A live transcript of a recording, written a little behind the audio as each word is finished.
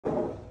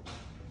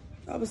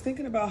I was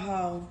thinking about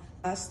how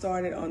I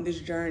started on this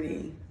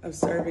journey of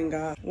serving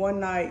God. One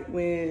night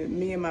when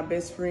me and my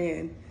best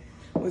friend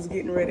was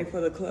getting ready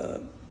for the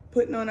club,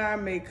 putting on our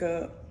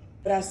makeup,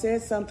 but I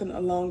said something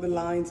along the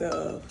lines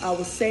of, I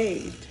was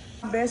saved.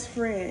 My best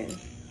friend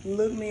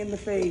looked me in the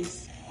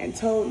face and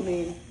told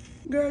me,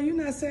 girl, you're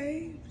not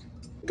saved.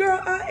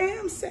 Girl, I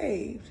am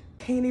saved.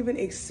 Can't even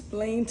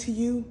explain to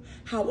you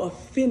how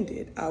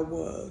offended I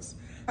was.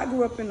 I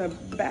grew up in a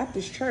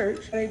Baptist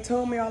church. They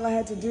told me all I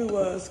had to do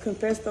was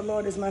confess the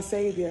Lord as my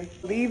Savior,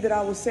 believe that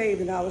I was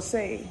saved, and I was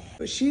saved.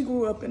 But she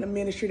grew up in a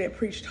ministry that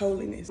preached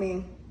holiness. I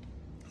mean,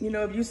 you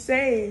know, if you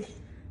saved,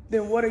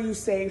 then what are you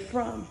saved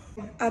from?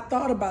 I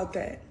thought about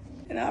that.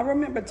 And I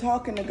remember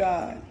talking to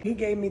God. He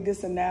gave me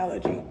this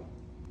analogy.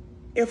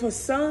 If a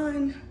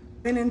son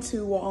went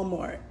into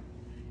Walmart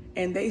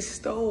and they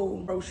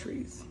stole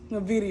groceries, a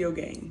video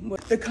game,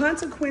 the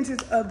consequences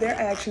of their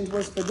actions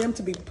was for them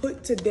to be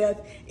put to death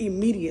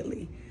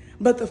immediately.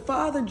 But the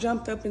father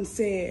jumped up and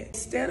said,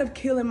 instead of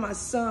killing my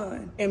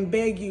son and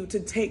beg you to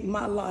take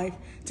my life,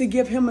 to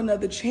give him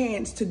another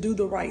chance to do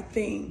the right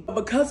thing.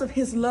 Because of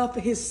his love for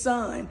his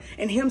son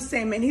and him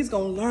saying, man, he's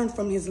going to learn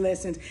from his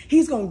lessons.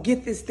 He's going to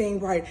get this thing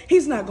right.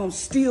 He's not going to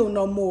steal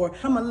no more.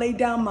 I'm going to lay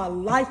down my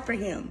life for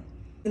him.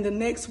 And the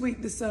next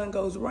week, the son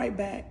goes right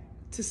back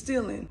to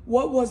stealing.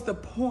 What was the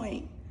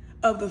point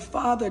of the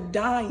father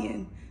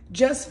dying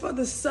just for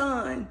the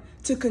son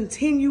to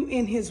continue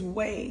in his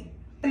way?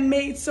 It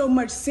made so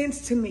much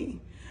sense to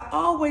me. I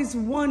always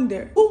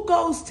wonder, who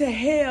goes to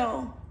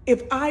hell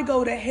if I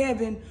go to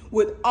heaven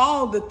with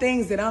all the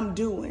things that I'm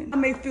doing? I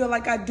may feel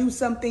like I do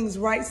some things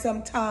right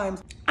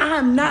sometimes. I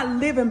am not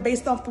living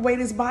based off the way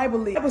this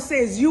Bible is. The Bible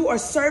says you are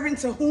serving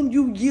to whom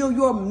you yield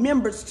your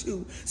members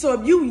to. So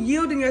if you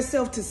yielding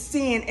yourself to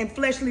sin and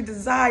fleshly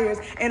desires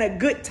and a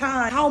good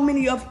time, how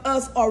many of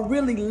us are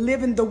really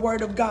living the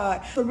word of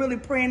God? So really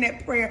praying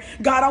that prayer,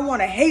 God, I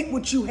want to hate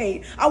what you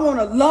hate. I want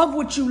to love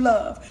what you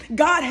love.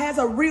 God has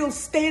a real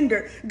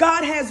standard.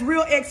 God has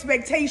real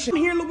expectation.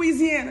 Here in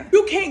Louisiana,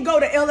 you can't go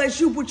to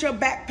LSU with your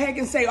backpack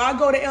and say, oh, I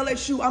go to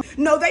LSU.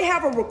 No, they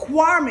have a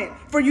requirement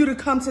for you to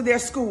come to their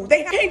school.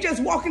 They can't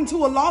just walk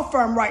into a law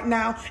firm right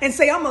now and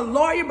say, I'm a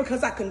lawyer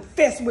because I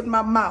confess with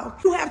my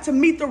mouth. You have to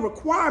meet the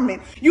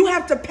requirement. You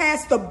have to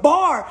pass the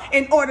bar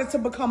in order to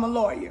become a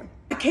lawyer.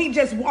 I can't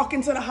just walk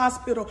into the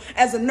hospital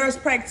as a nurse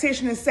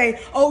practitioner and say,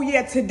 oh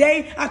yeah,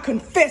 today I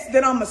confess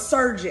that I'm a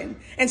surgeon,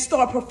 and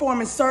start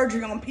performing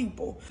surgery on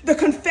people. The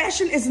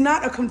confession is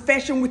not a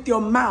confession with your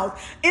mouth.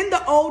 In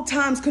the old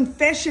times,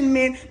 confession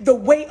meant the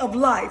way of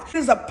life. It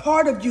is a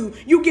part of you.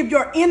 You give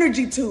your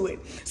energy to it.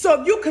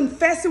 So if you're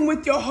confessing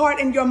with your heart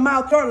and your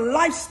mouth, your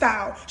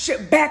lifestyle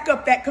should back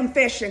up that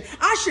confession.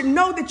 I should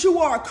know that you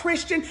are a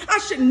Christian. I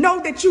should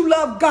know that you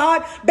love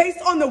God based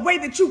on the way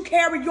that you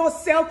carry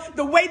yourself,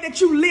 the way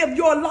that you live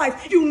your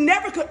life. You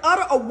never could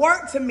utter a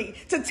word to me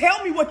to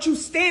tell me what you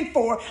stand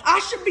for. I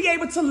should be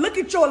able to look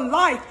at your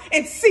life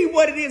and see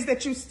what it is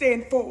that you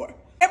stand for.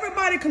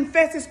 Everybody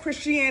confesses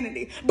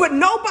Christianity, but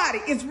nobody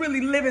is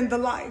really living the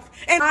life.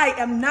 And I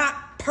am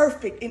not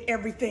perfect in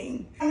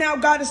everything. Now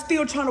God is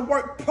still trying to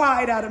work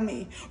pride out of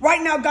me.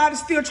 Right now God is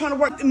still trying to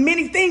work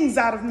many things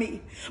out of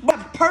me.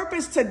 But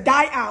purpose to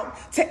die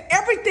out to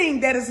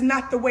everything that is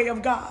not the way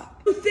of God.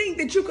 You think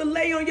that you can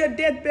lay on your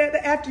deathbed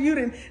after you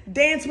done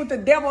dance with the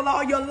devil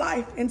all your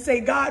life and say,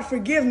 God,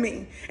 forgive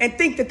me, and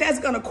think that that's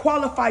going to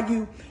qualify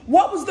you?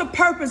 What was the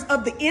purpose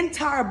of the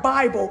entire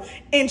Bible?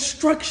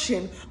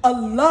 Instruction, a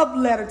love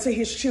letter to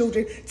his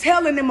children,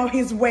 telling them of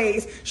his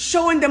ways,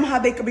 showing them how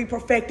they could be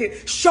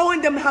perfected,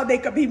 showing them how they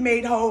could be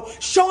made whole,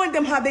 showing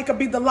them how they could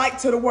be the light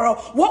to the world.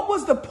 What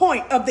was the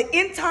point of the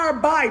entire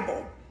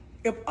Bible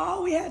if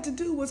all we had to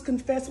do was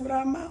confess with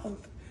our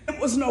mouth?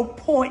 There was no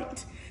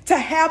point to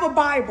have a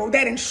Bible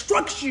that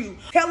instructs you,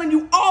 telling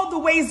you all the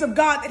ways of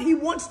God that he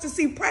wants to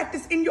see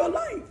practice in your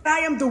life. I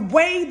am the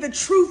way, the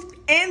truth,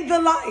 and the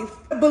life.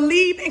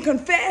 Believe and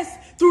confess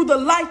through the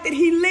life that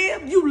he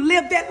lived. You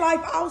live that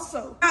life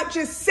also. Not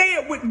just say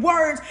it with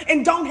words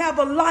and don't have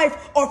a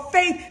life or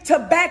faith to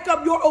back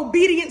up your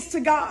obedience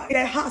to God.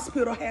 That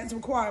hospital has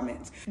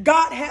requirements.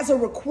 God has a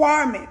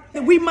requirement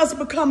that we must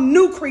become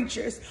new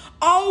creatures.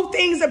 All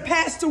things are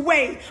passed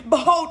away.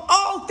 Behold,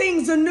 all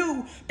things are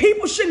new.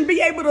 People shouldn't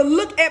be able to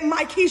look at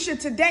my Keisha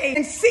today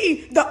and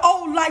see the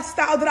old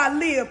lifestyle that I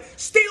live,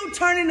 still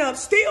turning up,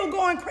 still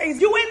going crazy.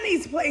 You in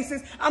these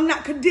places, I'm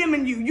not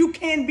condemning you. You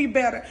can be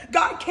better.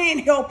 God can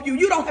help you.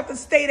 You don't have to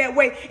stay that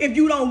way if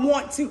you don't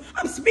want to.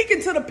 I'm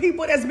speaking to the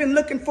people that's been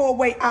looking for a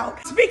way out.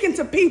 I'm speaking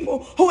to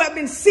people who have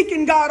been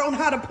seeking God on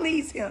how to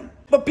please him.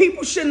 But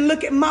people shouldn't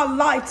look at my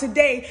life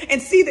today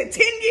and see that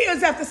 10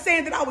 years after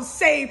saying that I was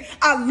saved,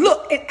 I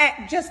look and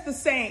act just the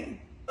same.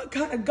 What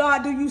kind of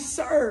God do you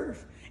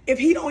serve if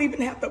he don't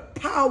even have the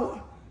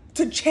power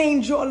to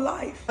change your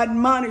life? I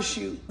admonish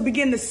you,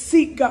 begin to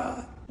seek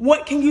God.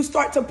 What can you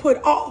start to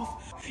put off?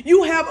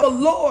 You have a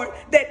Lord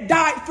that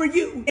died for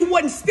you. You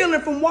wasn't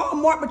stealing from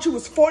Walmart, but you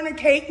was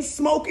fornicating,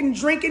 smoking,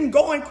 drinking,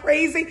 going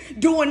crazy,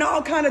 doing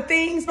all kind of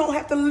things. You don't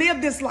have to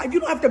live this life. You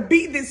don't have to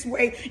be this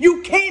way.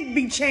 You can't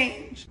be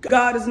changed.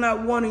 God is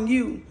not wanting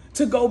you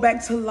to go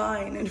back to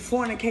lying and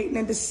fornicating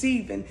and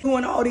deceiving,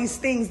 doing all these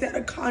things that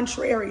are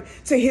contrary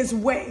to his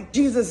way.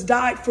 Jesus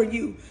died for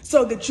you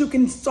so that you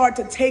can start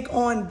to take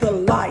on the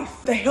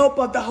life, the help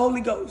of the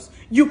Holy Ghost.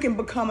 You can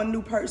become a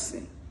new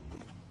person.